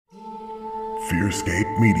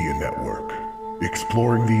Fearscape Media Network,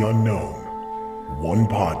 exploring the unknown, one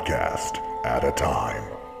podcast at a time.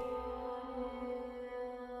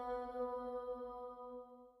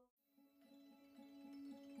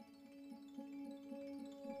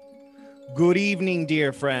 Good evening,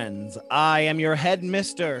 dear friends. I am your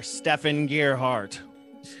headmister, Stefan Gearhart.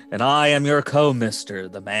 And I am your co-mister,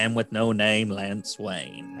 the man with no name, Lance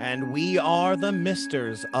Wayne. And we are the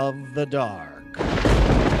Misters of the Dark.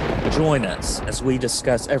 Join us as we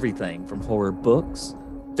discuss everything from horror books,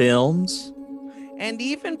 films, and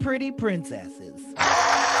even pretty princesses.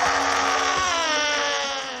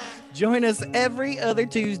 Join us every other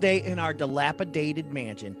Tuesday in our dilapidated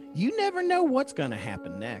mansion. You never know what's going to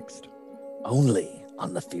happen next. Only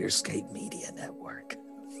on the Fearscape Media Network.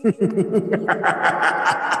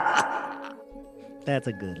 That's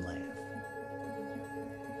a good laugh.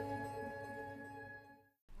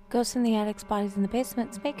 Ghosts in the Attics, Bodies in the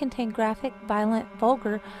Basements may contain graphic, violent,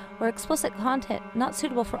 vulgar, or explicit content not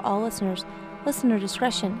suitable for all listeners. Listener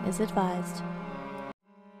discretion is advised.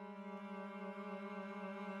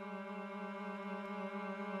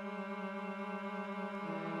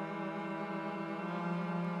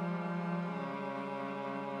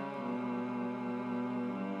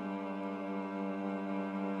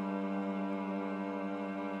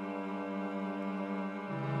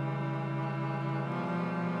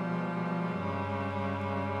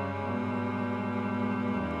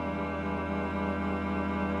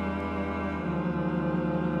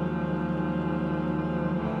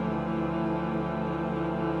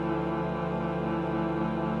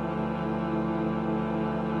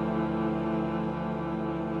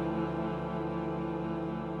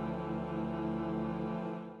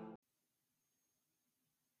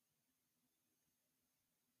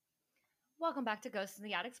 Welcome back to Ghosts in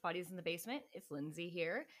the Attics, Bodies in the Basement. It's Lindsay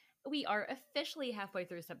here. We are officially halfway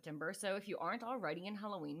through September, so if you aren't already in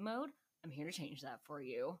Halloween mode, I'm here to change that for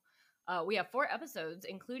you. We have 4 episodes,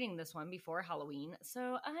 including this one before Halloween,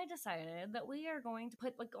 so I decided that we are going to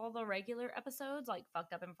put like all the regular episodes, like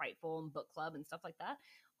Fucked Up and Frightful and Book Club and stuff like that,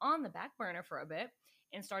 on the back burner for a bit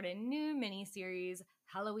and start a new mini-series,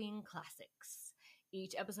 Halloween Classics.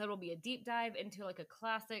 Each episode will be a deep dive into like a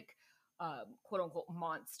classic quote-unquote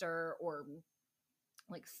monster or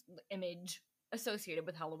like image associated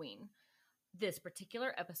with Halloween. This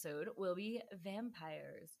particular episode will be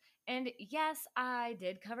vampires. And yes, I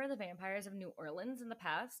did cover the vampires of New Orleans in the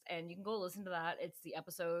past, and you can go listen to that. It's the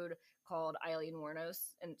episode called Aileen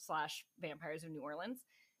Wuornos and / Vampires of New Orleans.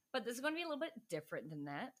 But this is going to be a little bit different than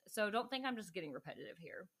that, so don't think I'm just getting repetitive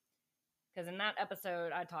here. Because in that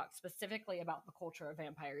episode, I talked specifically about the culture of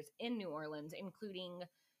vampires in New Orleans, including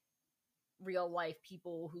real life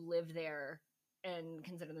people who live there and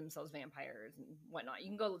consider themselves vampires and whatnot. You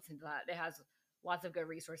can go listen to that. It has lots of good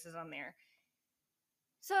resources on there.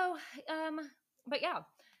 So, but yeah,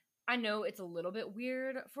 I know it's a little bit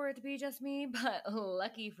weird for it to be just me, but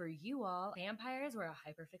lucky for you all, vampires were a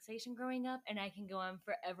hyperfixation growing up, and I can go on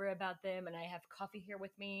forever about them, and I have coffee here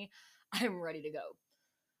with me. I'm ready to go.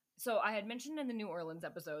 So I had mentioned in the New Orleans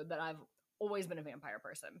episode that I've always been a vampire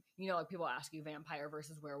person. You know, like people ask you vampire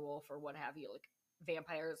versus werewolf or what have you, like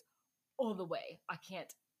vampires all the way. I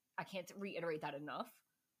can't reiterate that enough.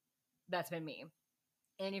 That's been me.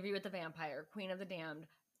 Interview with the Vampire, Queen of the Damned,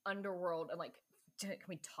 Underworld, and like, can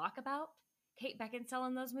we talk about Kate Beckinsale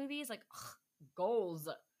in those movies? Like, goals.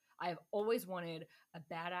 I have always wanted a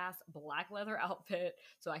badass black leather outfit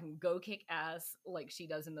so I can go kick ass like she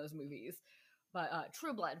does in those movies. But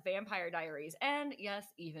True Blood, Vampire Diaries, and yes,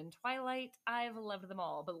 even Twilight. I've loved them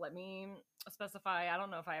all, but let me specify, I don't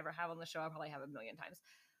know if I ever have on the show, I probably have a million times.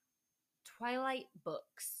 Twilight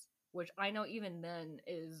books, which I know even then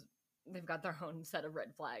they've got their own set of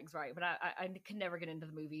red flags, right? But I can never get into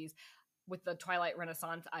the movies. With the Twilight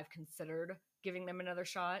Renaissance, I've considered giving them another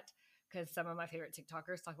shot, because some of my favorite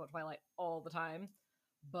TikTokers talk about Twilight all the time.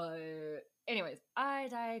 But anyways, I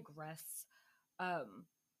digress.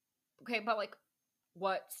 Okay, but like,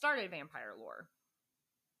 what started vampire lore?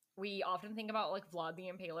 We often think about like Vlad the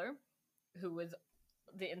Impaler, who was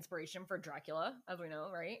the inspiration for Dracula, as we know,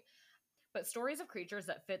 right? But stories of creatures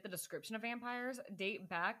that fit the description of vampires date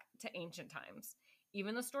back to ancient times.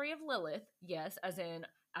 Even the story of Lilith, yes, as in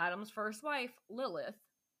Adam's first wife, Lilith,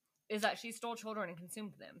 is that she stole children and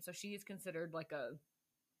consumed them. So she is considered like a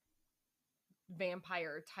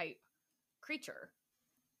vampire type creature.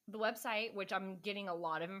 The website, which I'm getting a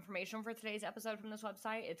lot of information for today's episode from this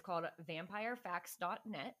website, it's called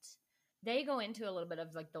vampirefacts.net. They go into a little bit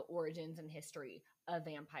of like the origins and history of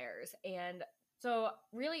vampires. And so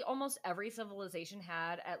really almost every civilization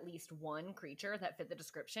had at least one creature that fit the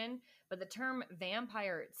description, but the term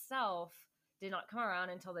vampire itself did not come around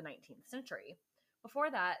until the 19th century.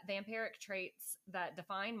 Before that, vampiric traits that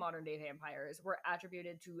define modern-day vampires were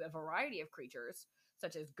attributed to a variety of creatures,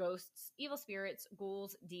 such as ghosts, evil spirits,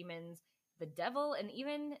 ghouls, demons, the devil, and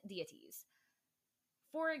even deities.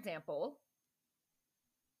 For example,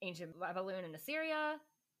 ancient Babylon and Assyria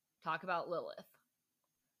talk about Lilith,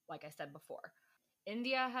 like I said before.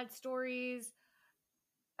 India had stories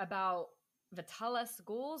about Vitalis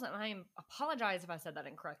ghouls, and I apologize if I said that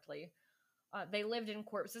incorrectly. They lived in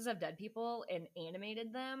corpses of dead people and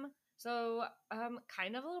animated them. So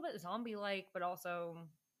kind of a little bit zombie-like, but also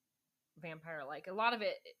vampire-like. A lot of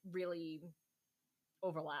it really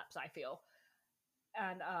overlaps, I feel.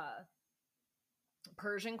 And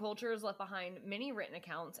Persian cultures left behind many written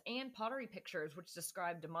accounts and pottery pictures which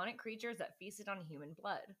describe demonic creatures that feasted on human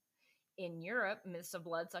blood. In Europe, myths of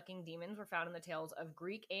blood-sucking demons were found in the tales of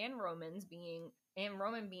Greek and Roman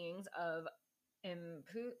beings of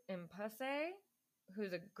Impuse,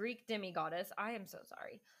 who's a Greek demigoddess. I am so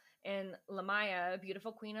sorry. And Lamia,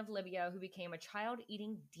 beautiful queen of Libya, who became a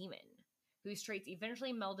child-eating demon, whose traits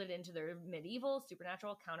eventually melded into their medieval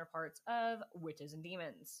supernatural counterparts of witches and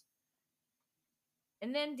demons.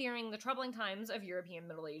 And then during the troubling times of European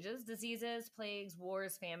Middle Ages, diseases, plagues,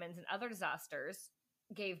 wars, famines, and other disasters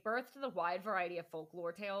gave birth to the wide variety of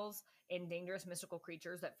folklore tales and dangerous mystical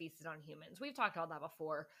creatures that feasted on humans. We've talked about that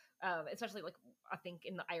before, especially like I think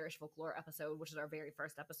in the Irish folklore episode, which is our very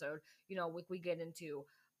first episode. You know, we get into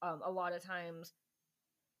a lot of times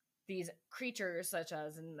these creatures, such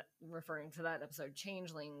as, in referring to that episode,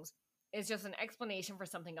 changelings, is just an explanation for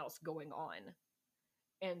something else going on.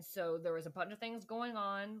 And so there was a bunch of things going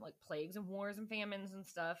on, like plagues and wars and famines and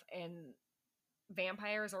stuff, and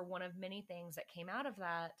vampires are one of many things that came out of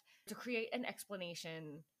that to create an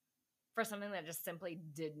explanation for something that just simply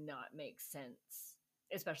did not make sense,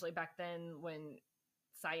 especially back then when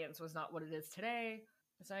science was not what it is today.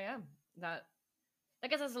 So yeah, that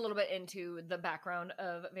gets us a little bit into the background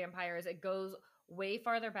of vampires. It goes way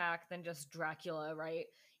farther back than just Dracula, right?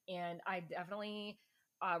 And I definitely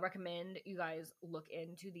recommend you guys look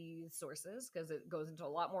into these sources because it goes into a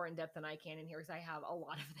lot more in depth than I can in here, because I have a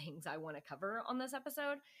lot of things I want to cover on this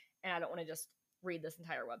episode and I don't want to just read this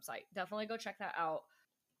entire website. Definitely go check that out.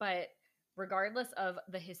 But regardless of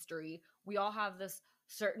the history, we all have this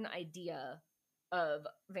certain idea of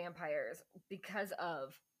vampires because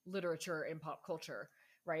of literature and pop culture,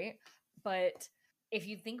 right? But if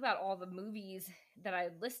you think about all the movies that I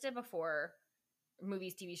listed before,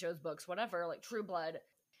 movies, TV shows, books, whatever, like True Blood,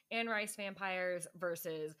 Anne Rice vampires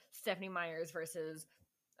versus Stephenie Meyers versus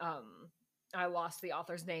I lost the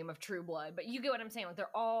author's name of True Blood, but you get what I'm saying. Like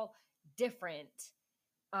they're all different.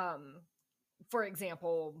 For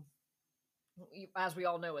example, as we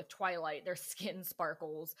all know with Twilight, their skin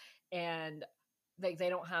sparkles and they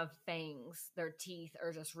don't have fangs. Their teeth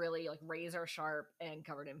are just really like razor sharp and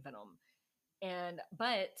covered in venom.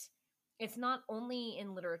 But it's not only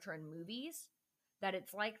in literature and movies that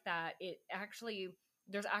it's like that.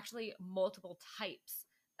 There's actually multiple types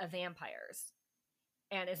of vampires.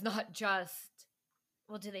 And it's not just,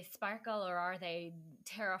 well, do they sparkle or are they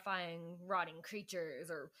terrifying, rotting creatures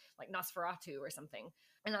or like Nosferatu or something?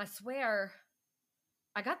 And I swear,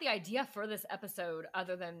 I got the idea for this episode,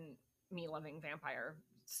 other than me loving vampire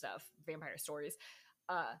stuff, vampire stories.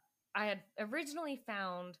 I had originally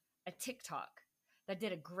found a TikTok that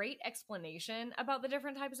did a great explanation about the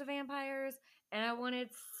different types of vampires, and I wanted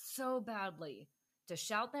so badly to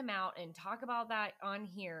shout them out and talk about that on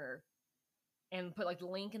here and put like the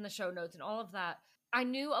link in the show notes and all of that. I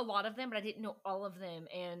knew a lot of them, but I didn't know all of them,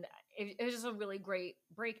 and it was just a really great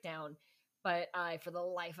breakdown, but I, for the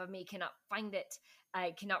life of me, cannot find it.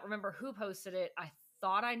 I cannot remember who posted it. I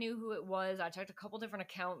thought I knew who it was. I checked a couple different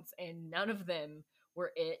accounts, and none of them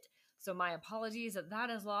were it. So my apologies that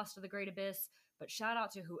is lost to the great abyss, but shout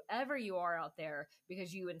out to whoever you are out there,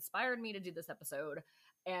 because you inspired me to do this episode.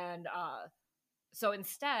 And so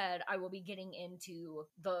instead, I will be getting into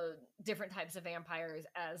the different types of vampires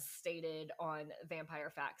as stated on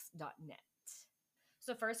vampirefacts.net.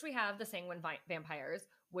 So first we have the sanguine vampires,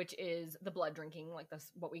 which is the blood drinking, like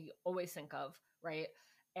this, what we always think of, right?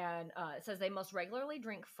 And it says they must regularly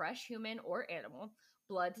drink fresh human or animal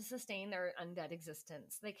blood to sustain their undead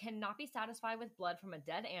existence. They cannot be satisfied with blood from a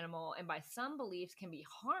dead animal, and by some beliefs can be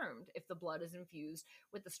harmed if the blood is infused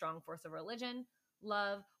with the strong force of religion,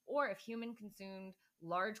 love, or if human consumed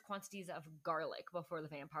large quantities of garlic before the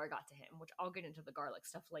vampire got to him, which I'll get into the garlic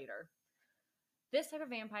stuff later. This type of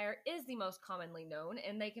vampire is the most commonly known,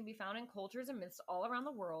 and they can be found in cultures and myths all around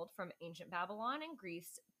the world, from ancient Babylon and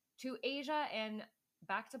Greece to Asia and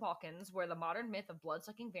back to Balkans, where the modern myth of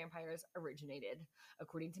blood-sucking vampires originated.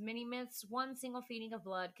 According to many myths, one single feeding of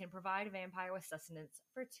blood can provide a vampire with sustenance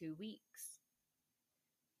for 2 weeks.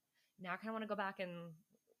 Now I kind of want to go back and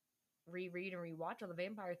reread and rewatch all the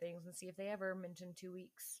vampire things and see if they ever mention 2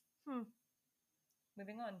 weeks.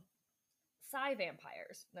 Moving on. Psi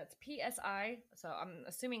vampires. That's PSI, so I'm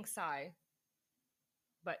assuming Psi.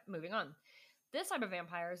 But moving on. This type of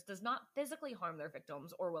vampires does not physically harm their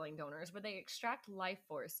victims or willing donors, but they extract life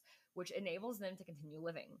force, which enables them to continue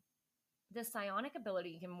living. This psionic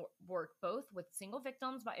ability can work both with single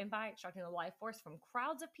victims and by extracting the life force from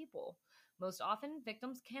crowds of people. Most often,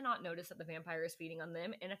 victims cannot notice that the vampire is feeding on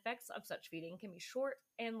them, and effects of such feeding can be short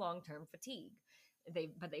and long-term fatigue,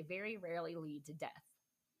 but they very rarely lead to death.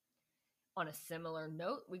 On a similar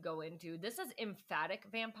note, we go into, this is emphatic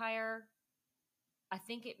vampire. I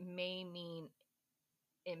think it may mean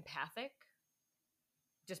empathic,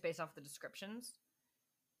 just based off the descriptions.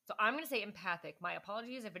 So I'm going to say empathic. My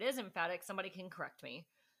apologies if it is emphatic. Somebody can correct me.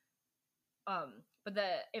 But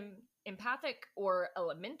the empathic or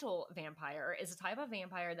elemental vampire is a type of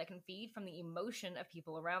vampire that can feed from the emotion of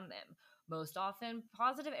people around them. Most often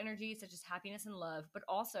positive energies such as happiness and love, but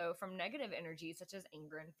also from negative energies such as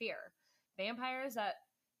anger and fear. Vampires that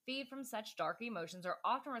feed from such dark emotions are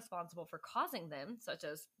often responsible for causing them, such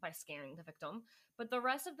as by scaring the victim, but the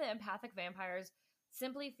rest of the empathic vampires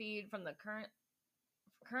simply feed from the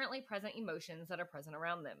currently present emotions that are present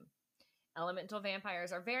around them. Elemental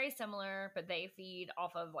vampires are very similar, but they feed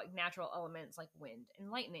off of like natural elements like wind and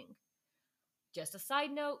lightning. Just a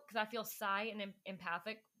side note, because I feel psi and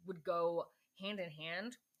empathic would go hand in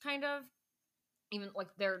hand, kind of. Even like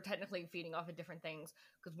they're technically feeding off of different things,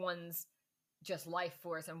 because one's just life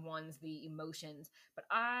force and one's the emotions. But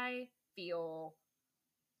I feel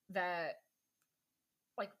that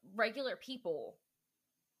like regular people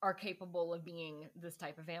are capable of being this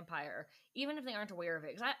type of vampire, even if they aren't aware of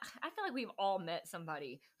it. Because I feel like we've all met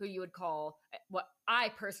somebody who you would call, what I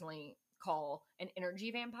personally call, an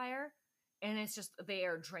energy vampire. And it's just, they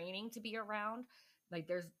are draining to be around. Like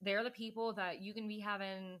they're the people that you can be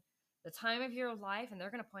having the time of your life, and they're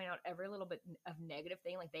going to point out every little bit of negative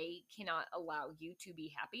thing. Like they cannot allow you to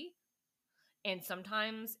be happy. And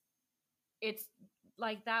sometimes it's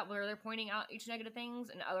like that where they're pointing out each negative things,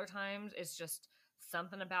 and other times it's just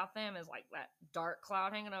something about them is like that dark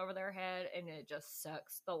cloud hanging over their head, and it just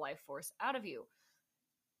sucks the life force out of you.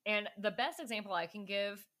 And the best example I can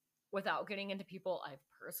give, without getting into people I've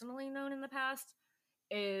personally known in the past,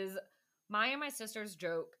 is my and my sister's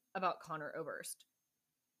joke about Conor Oberst.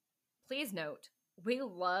 Please note, we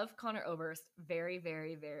love Conor Oberst very,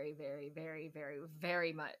 very, very, very, very, very,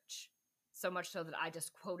 very much. So much so that I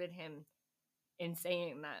just quoted him in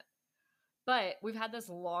saying that. But we've had this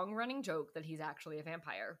long-running joke that he's actually a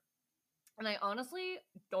vampire. And I honestly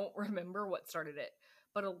don't remember what started it.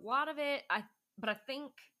 But a lot of it, I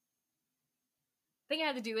think it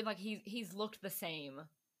had to do with, like, he's looked the same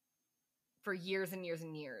for years and years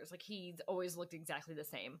and years. Like, he's always looked exactly the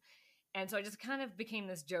same. And so it just kind of became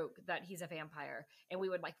this joke that he's a vampire. And we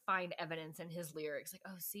would, like, find evidence in his lyrics. Like,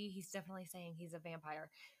 oh, see, he's definitely saying he's a vampire.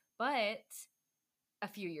 But a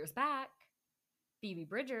few years back, Phoebe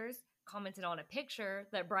Bridgers commented on a picture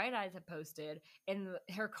that Bright Eyes had posted. And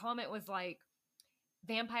her comment was like,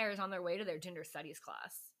 vampires on their way to their gender studies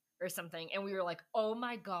class or something. And we were like, oh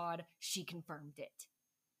my God, she confirmed it.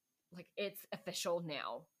 Like, it's official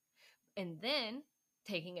now. And then,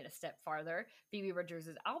 taking it a step farther, Phoebe Bridgers'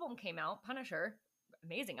 album came out, Punisher.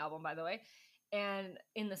 Amazing album, by the way. And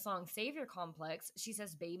in the song Savior Complex, she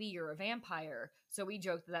says, baby, you're a vampire. So we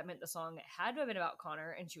joked that meant the song had to have been about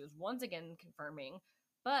Conor, and she was once again confirming.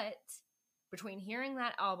 But between hearing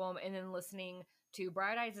that album and then listening to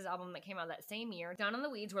Bright Eyes' album that came out that same year, Down in the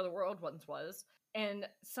Weeds Where the World Once Was, and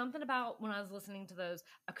something about when I was listening to those,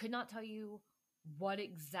 I could not tell you what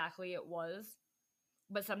exactly it was,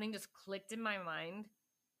 but something just clicked in my mind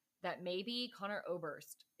that maybe Conor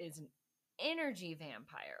Oberst is an energy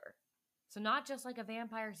vampire. So not just like a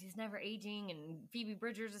vampire, he's never aging, and Phoebe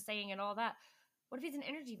Bridgers is saying and all that. What if he's an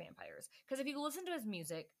energy vampire? Because if you listen to his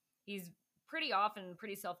music, he's pretty often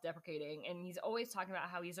pretty self-deprecating, and he's always talking about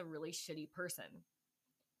how he's a really shitty person.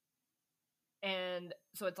 And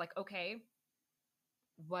so it's like, okay,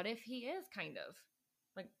 what if he is kind of?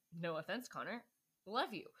 Like, no offense, Conor,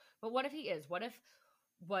 love you. But what if he is? What if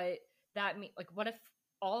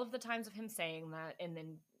all of the times of him saying that, and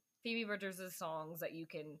then Phoebe Bridgers' songs that you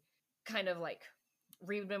can kind of like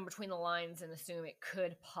read them between the lines and assume it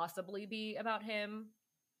could possibly be about him.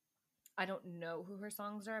 I don't know who her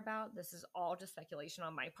songs are about. This is all just speculation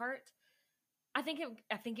on my part. I think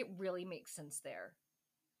it really makes sense there.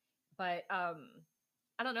 But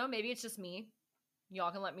I don't know, maybe it's just me.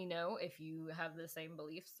 Y'all can let me know if you have the same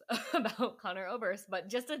beliefs about Conor Oberst. But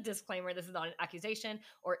just a disclaimer, this is not an accusation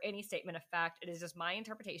or any statement of fact. It is just my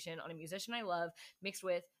interpretation on a musician I love mixed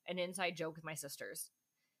with an inside joke with my sisters.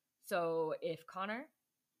 So if Conor,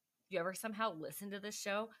 you ever somehow listen to this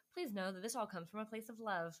show, please know that this all comes from a place of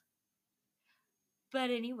love.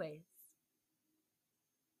 But anyways,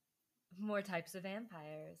 more types of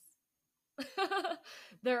vampires.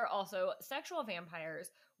 There are also sexual vampires,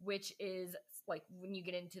 which is like when you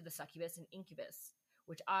get into the succubus and incubus,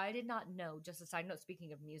 which I did not know. Just a side note,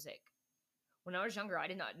 speaking of music, when I was younger, I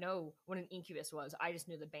did not know what an incubus was. I just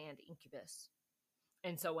knew the band Incubus.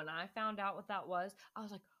 And so when I found out what that was, I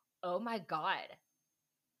was like, oh my God.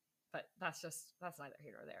 But that's neither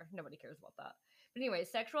here nor there. Nobody cares about that. But anyway,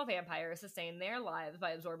 sexual vampires sustain their lives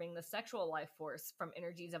by absorbing the sexual life force from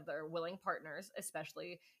energies of their willing partners,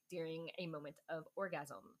 especially during a moment of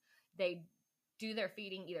orgasm. They do their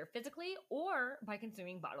feeding either physically or by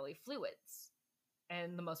consuming bodily fluids.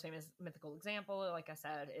 And the most famous mythical example, like I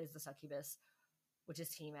said, is the succubus, which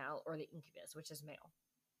is female, or the incubus, which is male.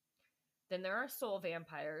 Then there are soul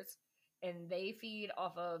vampires, and they feed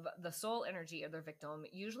off of the soul energy of their victim,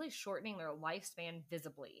 usually shortening their lifespan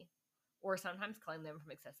visibly, or sometimes killing them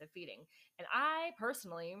from excessive feeding. And I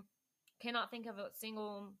personally cannot think of a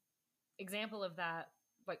single example of that,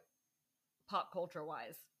 like pop culture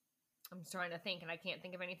wise. I'm just trying to think, and I can't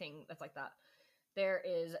think of anything that's like that. There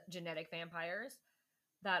is genetic vampires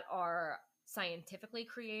that are scientifically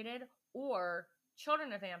created, or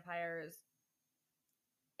children of vampires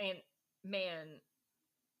and man.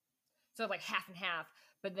 So like half and half,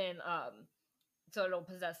 but then so it'll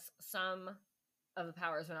possess some of the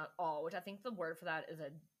powers, but not all, which I think the word for that is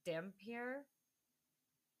a Dhampir.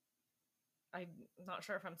 I'm not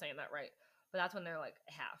sure if I'm saying that right, but that's when they're like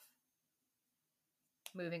half.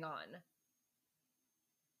 Moving on.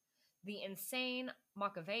 The insane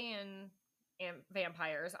Machiavellian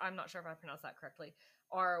vampires, I'm not sure if I pronounced that correctly,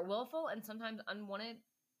 are willful and sometimes unwanted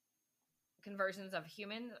conversions of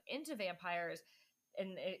humans into vampires,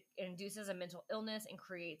 and it induces a mental illness and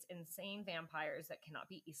creates insane vampires that cannot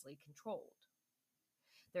be easily controlled.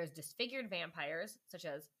 There's disfigured vampires, such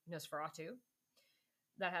as Nosferatu,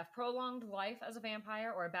 that have prolonged life as a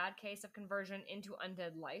vampire or a bad case of conversion into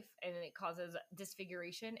undead life, and it causes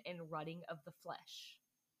disfiguration and rotting of the flesh.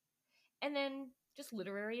 And then just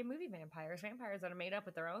literary and movie vampires that are made up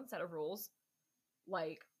with their own set of rules,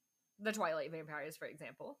 like the Twilight vampires, for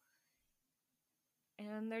example.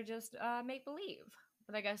 And they're just make-believe.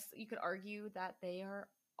 But I guess you could argue that they are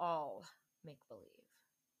all make-believe.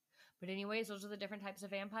 But anyways, those are the different types of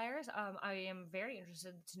vampires. I am very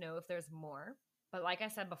interested to know if there's more. But like I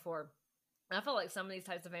said before, I feel like some of these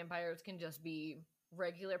types of vampires can just be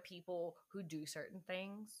regular people who do certain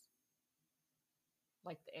things.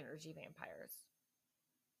 Like the energy vampires.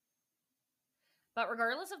 But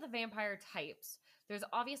regardless of the vampire types, there's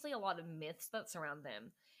obviously a lot of myths that surround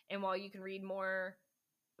them. And while you can read more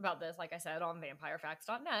about this, like I said, on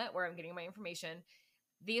vampirefacts.net, where I'm getting my information,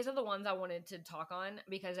 these are the ones I wanted to talk on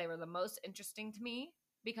because they were the most interesting to me,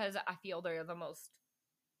 because I feel they're the most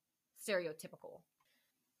stereotypical.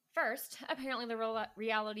 First, apparently the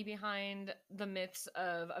reality behind the myths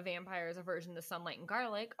of a vampire's aversion to sunlight and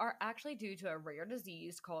garlic are actually due to a rare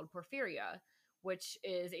disease called porphyria, which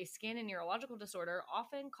is a skin and neurological disorder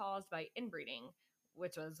often caused by inbreeding,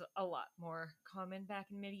 which was a lot more common back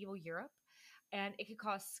in medieval Europe. And it could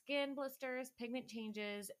cause skin blisters, pigment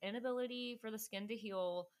changes, inability for the skin to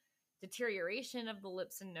heal, deterioration of the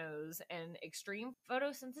lips and nose, and extreme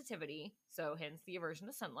photosensitivity, so hence the aversion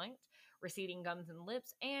to sunlight, receding gums and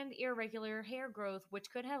lips, and irregular hair growth, which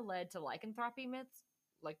could have led to lycanthropy myths,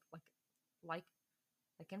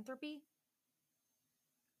 lycanthropy?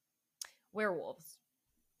 Werewolf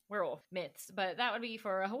myths, but that would be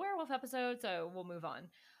for a werewolf episode, so we'll move on.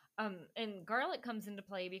 And garlic comes into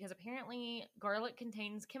play because apparently garlic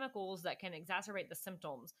contains chemicals that can exacerbate the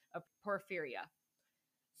symptoms of porphyria.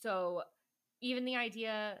 So even the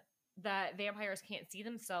idea that vampires can't see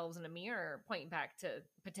themselves in a mirror point back to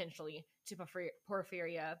potentially to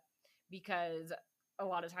porphyria, because a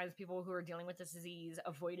lot of times people who are dealing with this disease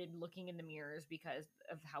avoided looking in the mirrors because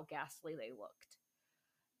of how ghastly they looked.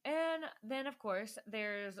 And then, of course,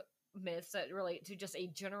 there's myths that relate to just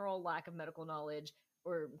a general lack of medical knowledge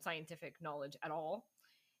or scientific knowledge at all.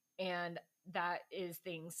 And that is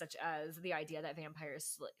things such as the idea that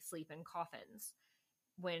vampires sleep in coffins,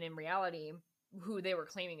 when in reality, who they were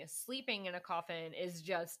claiming is sleeping in a coffin is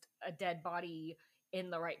just a dead body in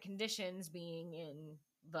the right conditions, being in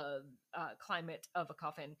the climate of a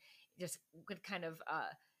coffin, just could kind of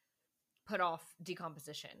put off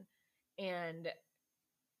decomposition. And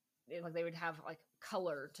like they would have like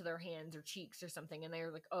color to their hands or cheeks or something, and they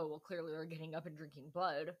were like, oh well, clearly they're getting up and drinking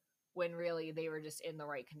blood, when really they were just in the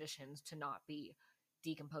right conditions to not be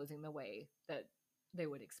decomposing the way that they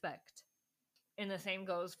would expect. And the same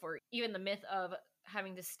goes for even the myth of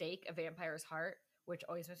having to stake a vampire's heart, which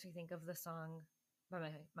always makes me think of the song by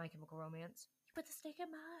My Chemical Romance. You put the stake in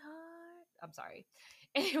my heart. I'm sorry.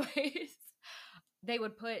 Anyways, they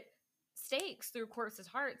would put stakes through corpses'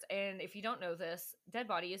 hearts, and if you don't know this, dead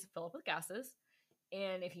bodies fill up with gases,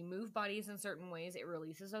 and if you move bodies in certain ways, it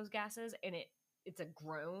releases those gases, and it's a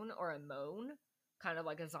groan or a moan, kind of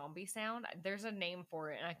like a zombie sound. There's a name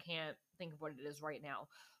for it, and I can't think of what it is right now,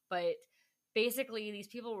 but basically these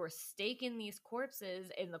people were staking these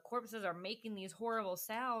corpses, and the corpses are making these horrible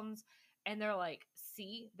sounds, and they're like,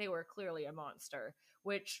 see, they were clearly a monster,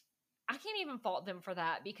 which I can't even fault them for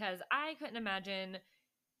that, because I couldn't imagine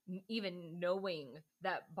even knowing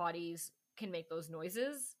that bodies can make those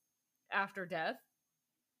noises after death.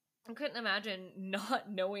 I couldn't imagine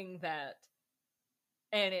not knowing that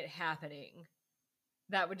and it happening.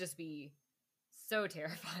 That would just be so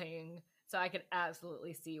terrifying. So I could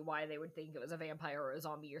absolutely see why they would think it was a vampire or a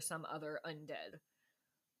zombie or some other undead.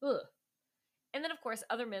 Ugh. And then, of course,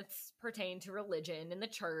 other myths pertain to religion and the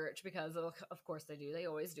church, because of course they do. They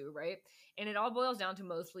always do, right? And it all boils down to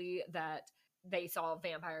mostly that they saw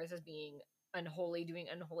vampires as being unholy, doing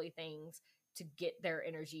unholy things to get their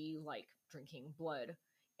energy, like drinking blood.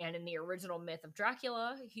 And in the original myth of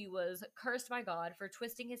Dracula, he was cursed by God for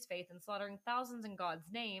twisting his faith and slaughtering thousands in God's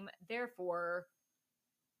name. Therefore,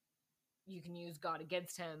 you can use God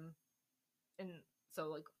against him. And so,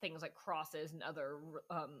 like, things like crosses and other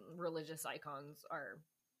religious icons are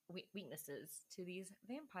weaknesses to these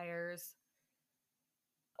vampires.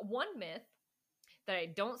 One myth that I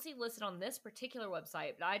don't see listed on this particular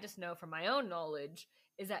website, but I just know from my own knowledge,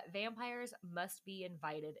 is that vampires must be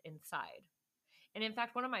invited inside. And in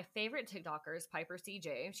fact, one of my favorite TikTokers, Piper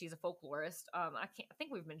CJ, she's a folklorist. I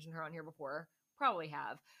think we've mentioned her on here before, probably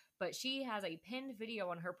have, but she has a pinned video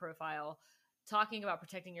on her profile talking about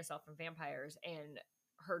protecting yourself from vampires, and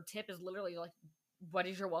her tip is literally like, what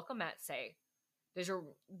does your welcome mat say? Does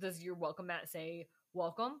your welcome mat say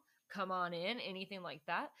welcome, come on in, anything like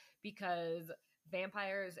that? Because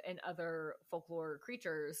vampires and other folklore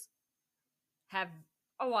creatures have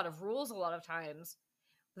a lot of rules a lot of times,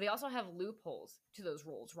 but they also have loopholes to those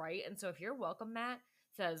rules, right? And so if your welcome mat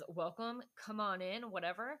says welcome, come on in,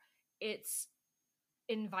 whatever, it's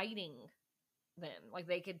inviting them. Like,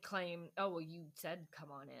 they could claim, oh, well, you said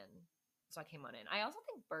come on in, so I came on in. I also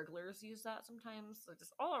think burglars use that sometimes. So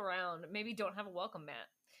just all around, maybe don't have a welcome mat.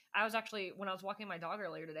 I was actually, when I was walking my dog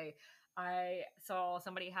earlier today, I saw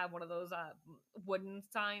somebody have one of those wooden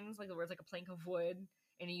signs, like where it's like a plank of wood,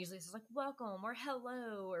 and it usually says like welcome or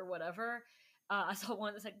hello or whatever. I saw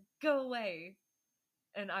one that said go away,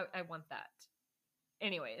 and I want that.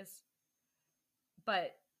 Anyways,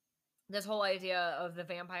 but this whole idea of the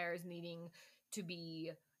vampires needing to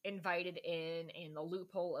be invited in, and the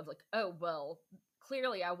loophole of like, oh, well,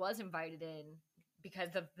 clearly I was invited in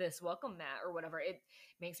because of this welcome mat or whatever, it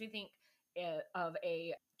makes me think of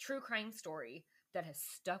a true crime story that has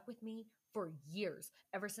stuck with me for years,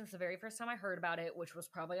 ever since the very first time I heard about it, which was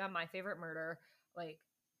probably on My Favorite Murder. Like,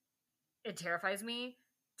 it terrifies me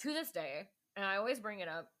to this day, and I always bring it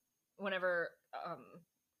up whenever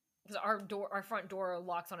because our front door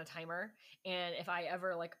locks on a timer, and if I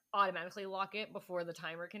ever like automatically lock it before the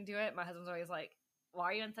timer can do it, my husband's always like, why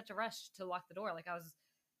are you in such a rush to lock the door? Like, I was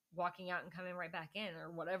walking out and coming right back in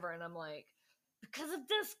or whatever. And I'm like, because of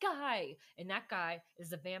this guy. And that guy is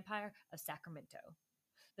the Vampire of Sacramento.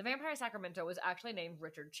 The Vampire of Sacramento was actually named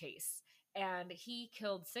Richard Chase, and he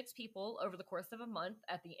killed 6 people over the course of a month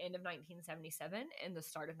at the end of 1977 and the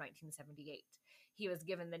start of 1978. He was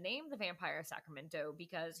given the name the Vampire of Sacramento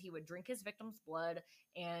because he would drink his victims' blood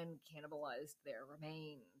and cannibalize their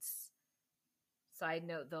remains. Side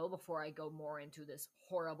note, though, before I go more into this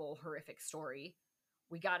horrible, horrific story,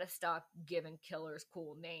 we gotta stop giving killers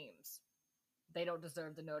cool names. They don't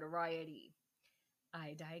deserve the notoriety.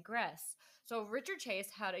 I digress. So Richard Chase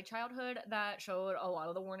had a childhood that showed a lot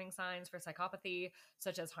of the warning signs for psychopathy,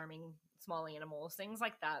 such as harming small animals, things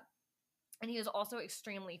like that. And he was also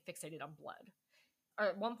extremely fixated on blood.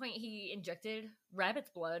 At one point, he injected rabbit's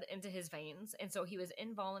blood into his veins, and so he was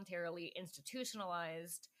involuntarily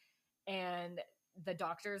institutionalized, and the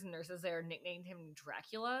doctors and nurses there nicknamed him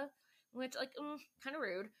Dracula, which, like, kind of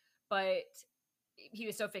rude, but he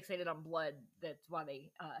was so fixated on blood, that's why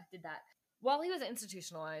they did that. While he was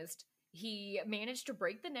institutionalized, he managed to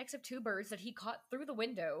break the necks of 2 birds that he caught through the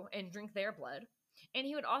window and drink their blood, and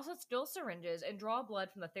he would also steal syringes and draw blood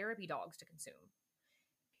from the therapy dogs to consume.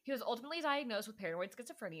 He was ultimately diagnosed with paranoid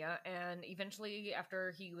schizophrenia, and eventually,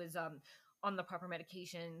 after he was on the proper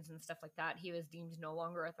medications and stuff like that, he was deemed no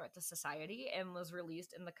longer a threat to society and was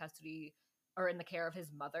released in the custody or in the care of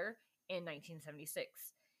his mother in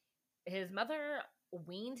 1976. His mother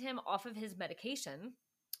weaned him off of his medication,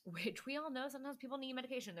 which we all know sometimes people need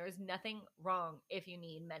medication. There is nothing wrong if you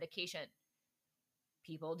need medication.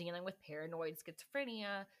 People dealing with paranoid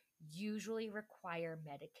schizophrenia usually require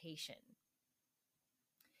medication.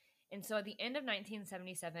 And so at the end of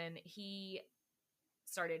 1977, he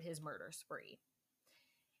started his murder spree.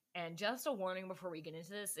 And just a warning before we get into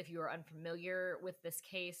this, if you are unfamiliar with this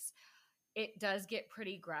case, it does get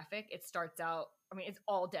pretty graphic. It starts out, I mean, it's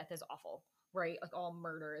all death is awful, right? Like all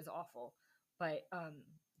murder is awful. But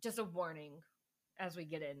just a warning as we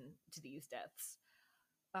get into these deaths.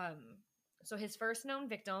 So his first known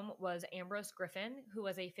victim was Ambrose Griffin, who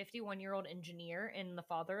was a 51-year-old engineer and the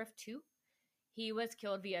father of two. He was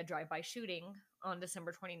killed via drive-by shooting on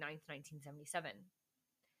December 29th, 1977.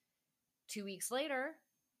 2 weeks later,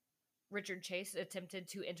 Richard Chase attempted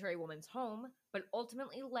to enter a woman's home, but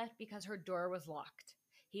ultimately left because her door was locked.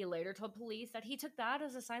 He later told police that he took that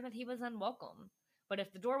as a sign that he was unwelcome. But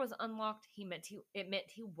if the door was unlocked, it meant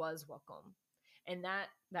he was welcome. And that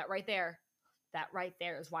right there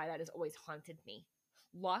is why that has always haunted me.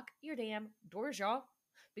 Lock your damn doors, y'all.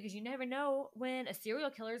 Because you never know when a serial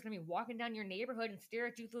killer is going to be walking down your neighborhood and stare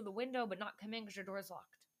at you through the window but not come in because your door is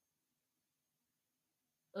locked.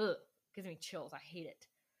 Ugh. Gives me chills. I hate it.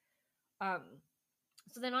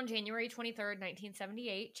 So then on January 23rd,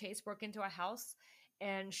 1978, Chase broke into a house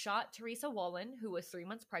and shot Teresa Wallen, who was 3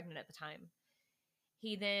 months pregnant at the time.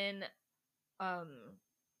 He then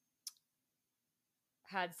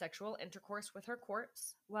had sexual intercourse with her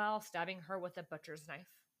corpse while stabbing her with a butcher's knife.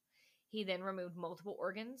 He then removed multiple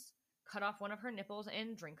organs, cut off one of her nipples,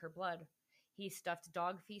 and drank her blood. He stuffed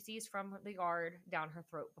dog feces from the yard down her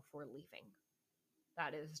throat before leaving.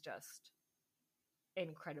 That is just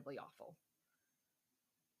incredibly awful.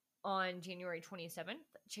 On January 27th,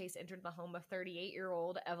 Chase entered the home of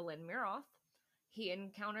 38-year-old Evelyn Miroth. He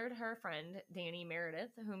encountered her friend, Danny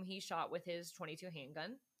Meredith, whom he shot with his .22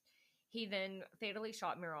 handgun. He then fatally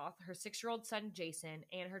shot Miroth, her 6-year-old son, Jason,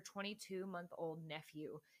 and her 22-month-old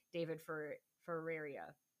nephew, David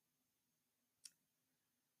Ferreira,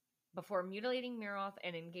 before mutilating Miroth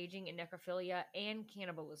and engaging in necrophilia and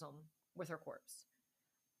cannibalism with her corpse.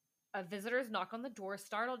 A visitor's knock on the door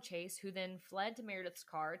startled Chase, who then fled to Meredith's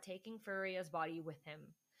car, taking Ferreira's body with him.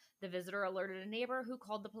 The visitor alerted a neighbor who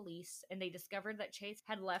called the police, and they discovered that Chase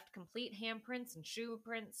had left complete handprints and shoe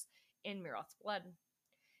prints in Miroth's blood.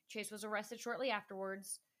 Chase was arrested shortly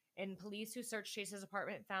afterwards, and police who searched Chase's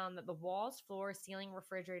apartment found that the walls, floor, ceiling,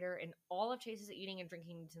 refrigerator, and all of Chase's eating and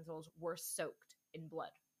drinking utensils were soaked in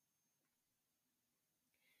blood.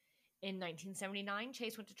 In 1979,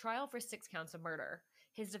 Chase went to trial for 6 counts of murder.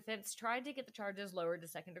 His defense tried to get the charges lowered to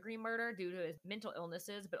second-degree murder due to his mental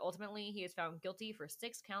illnesses, but ultimately he was found guilty for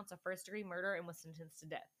 6 counts of first-degree murder and was sentenced to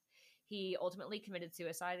death. He ultimately committed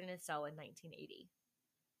suicide in his cell in 1980.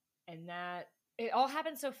 And that, it all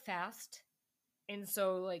happened so fast. And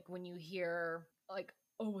so, like, when you hear, like,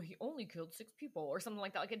 oh, he only killed 6 people or something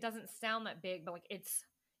like that, like, it doesn't sound that big, but, like, it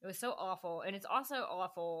was so awful. And it's also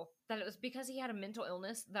awful that it was because he had a mental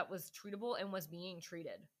illness that was treatable and was being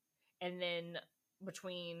treated. And then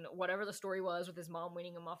between whatever the story was with his mom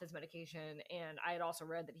weaning him off his medication, and I had also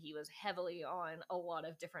read that he was heavily on a lot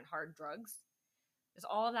of different hard drugs. Just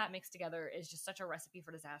all of that mixed together is just such a recipe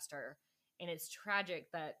for disaster. And it's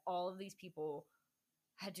tragic that all of these people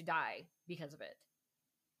had to die because of it.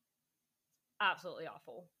 Absolutely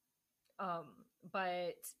awful.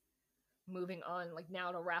 But moving on, like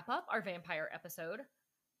now to wrap up our vampire episode,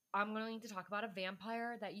 I'm going to talk about a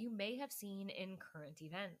vampire that you may have seen in current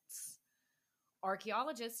events.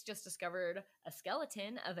 Archaeologists just discovered a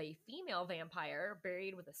skeleton of a female vampire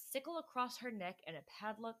buried with a sickle across her neck and a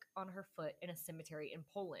padlock on her foot in a cemetery in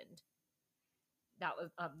Poland. That was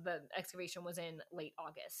the excavation was in late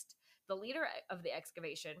August. The leader of the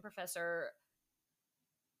excavation, Professor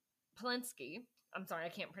Polinsky, I'm sorry, I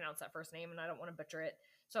can't pronounce that first name and I don't want to butcher it.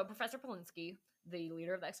 So Professor Polinsky, the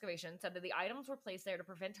leader of the excavation, said that the items were placed there to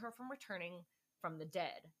prevent her from returning from the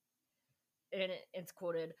dead. And it's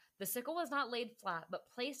quoted, "The sickle was not laid flat, but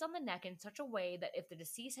placed on the neck in such a way that if the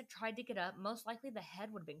deceased had tried to get up, most likely the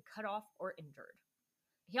head would have been cut off or injured."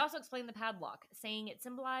 He also explained the padlock, saying it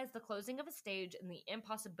symbolized the closing of a stage and the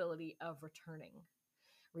impossibility of returning.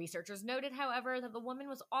 Researchers noted, however, that the woman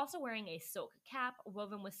was also wearing a silk cap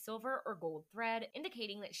woven with silver or gold thread,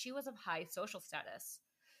 indicating that she was of high social status.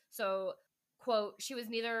 So, quote, "She was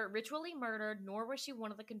neither ritually murdered nor was she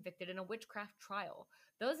one of the convicted in a witchcraft trial.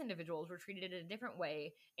 those individuals were treated in a different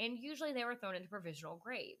way, and usually they were thrown into provisional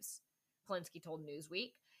graves. Polinsky told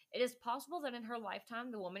Newsweek, "It is possible that in her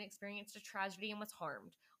lifetime the woman experienced a tragedy and was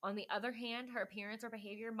harmed. On the other hand, her appearance or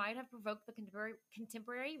behavior might have provoked the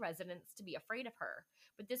contemporary residents to be afraid of her,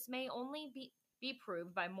 but this may only be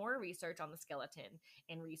proved by more research on the skeleton,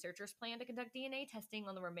 and researchers plan to conduct DNA testing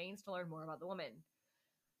on the remains to learn more about the woman."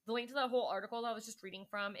 The link to the whole article that I was just reading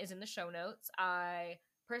from is in the show notes. I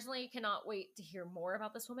personally cannot wait to hear more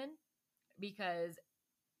about this woman because,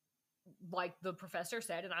 like the professor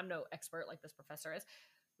said, and I'm no expert like this professor is,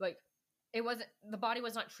 like, the body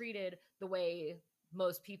was not treated the way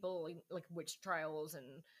most people, like witch trials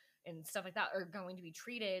and stuff like that, are going to be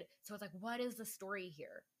treated. So it's like, what is the story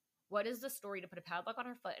here? What is the story to put a padlock on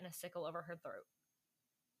her foot and a sickle over her throat?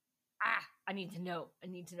 I need to know. I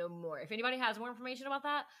need to know more. If anybody has more information about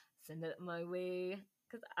that, send it my way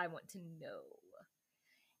because I want to know.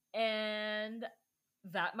 And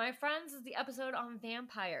that, my friends, is the episode on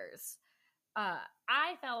vampires.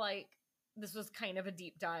 I felt like this was kind of a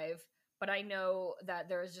deep dive, but I know that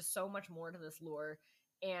there is just so much more to this lore,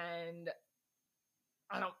 and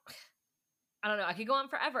I don't know. I could go on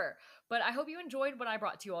forever, but I hope you enjoyed what I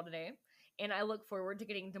brought to you all today, and I look forward to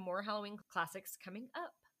getting to more Halloween classics coming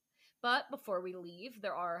up. But before we leave,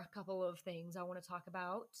 there are a couple of things I want to talk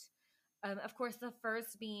about. Of course, the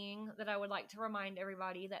first being that I would like to remind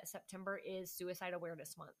everybody that September is Suicide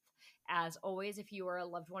Awareness Month. As always, if you or a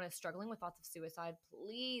loved one is struggling with thoughts of suicide,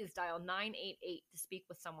 please dial 988 to speak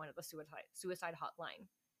with someone at the suicide hotline.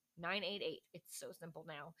 988. It's so simple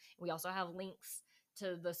now. We also have links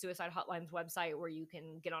to the Suicide Hotline's website where you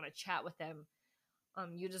can get on a chat with them.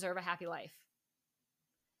 You deserve a happy life.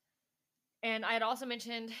 And I had also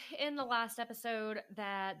mentioned in the last episode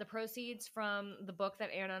that the proceeds from the book that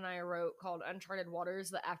Anna and I wrote called Uncharted Waters,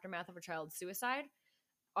 The Aftermath of a Child's Suicide,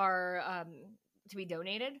 are to be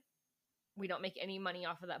donated. We don't make any money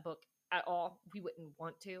off of that book at all. We wouldn't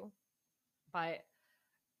want to. But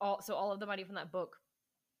all of the money from that book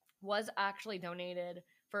was actually donated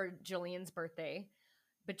for Jillian's birthday.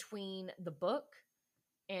 Between the book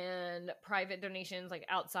and private donations, like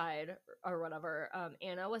outside or whatever,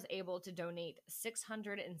 Anna was able to donate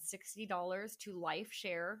 $660 to Life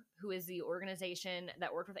Share, who is the organization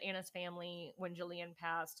that worked with Anna's family when Jillian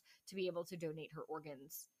passed, to be able to donate her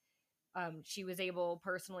organs. She was able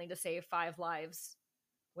personally to save 5 lives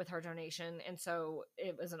with her donation, and so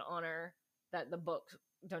it was an honor that the book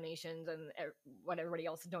donations and what everybody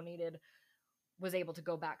else donated was able to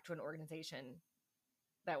go back to an organization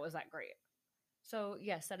that was that great. So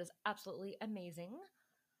yes, that is absolutely amazing.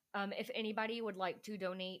 If anybody would like to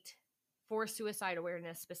donate for suicide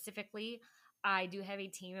awareness specifically, I do have a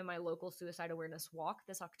team in my local suicide awareness walk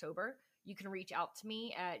this October. You can reach out to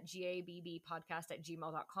me at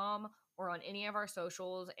gabbpodcast@gmail.com or on any of our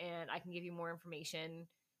socials, and I can give you more information,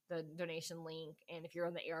 the donation link, and if you're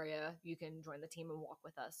in the area, you can join the team and walk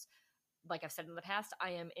with us. Like I've said in the past,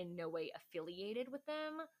 I am in no way affiliated with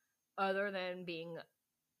them other than being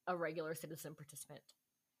a regular citizen participant.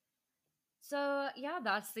 So yeah,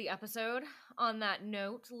 that's the episode. On that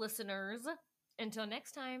note, listeners, until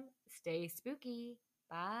next time, stay spooky.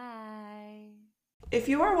 Bye. If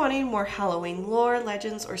you are wanting more Halloween lore,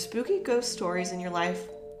 legends, or spooky ghost stories in your life,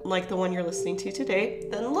 like the one you're listening to today,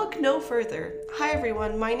 then look no further. Hi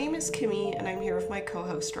everyone, my name is Kimmy, and I'm here with my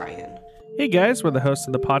co-host Ryan. Hey guys, we're the hosts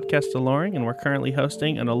of the podcast Alluring, and we're currently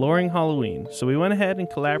hosting an Alluring Halloween. So we went ahead and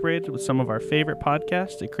collaborated with some of our favorite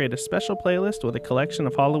podcasts to create a special playlist with a collection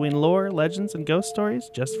of Halloween lore, legends, and ghost stories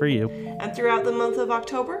just for you. And throughout the month of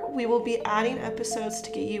October, we will be adding episodes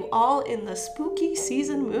to get you all in the spooky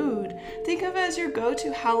season mood. Think of it as your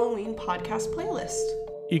go-to Halloween podcast playlist.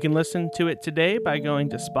 You can listen to it today by going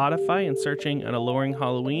to Spotify and searching an Alluring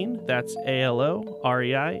Halloween. That's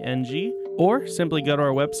ALOREING. Or simply go to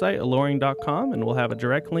our website, alluring.com, and we'll have a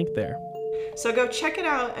direct link there. So go check it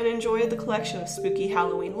out and enjoy the collection of spooky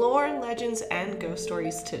Halloween lore, legends, and ghost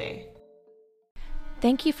stories today.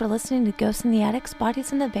 Thank you for listening to Ghosts in the Attics,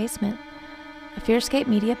 Bodies in the Basement, a Fearscape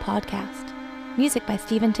Media podcast. Music by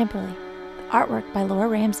Stephen Timperley. Artwork by Laura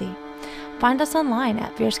Ramsey. Find us online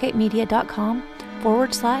at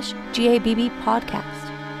fearscapemedia.com/GABB podcast.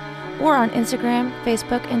 Or on Instagram,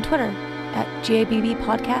 Facebook, and Twitter at GABB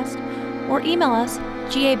podcast. Or email us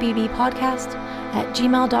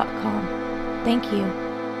gabbpodcast@gmail.com. Thank you.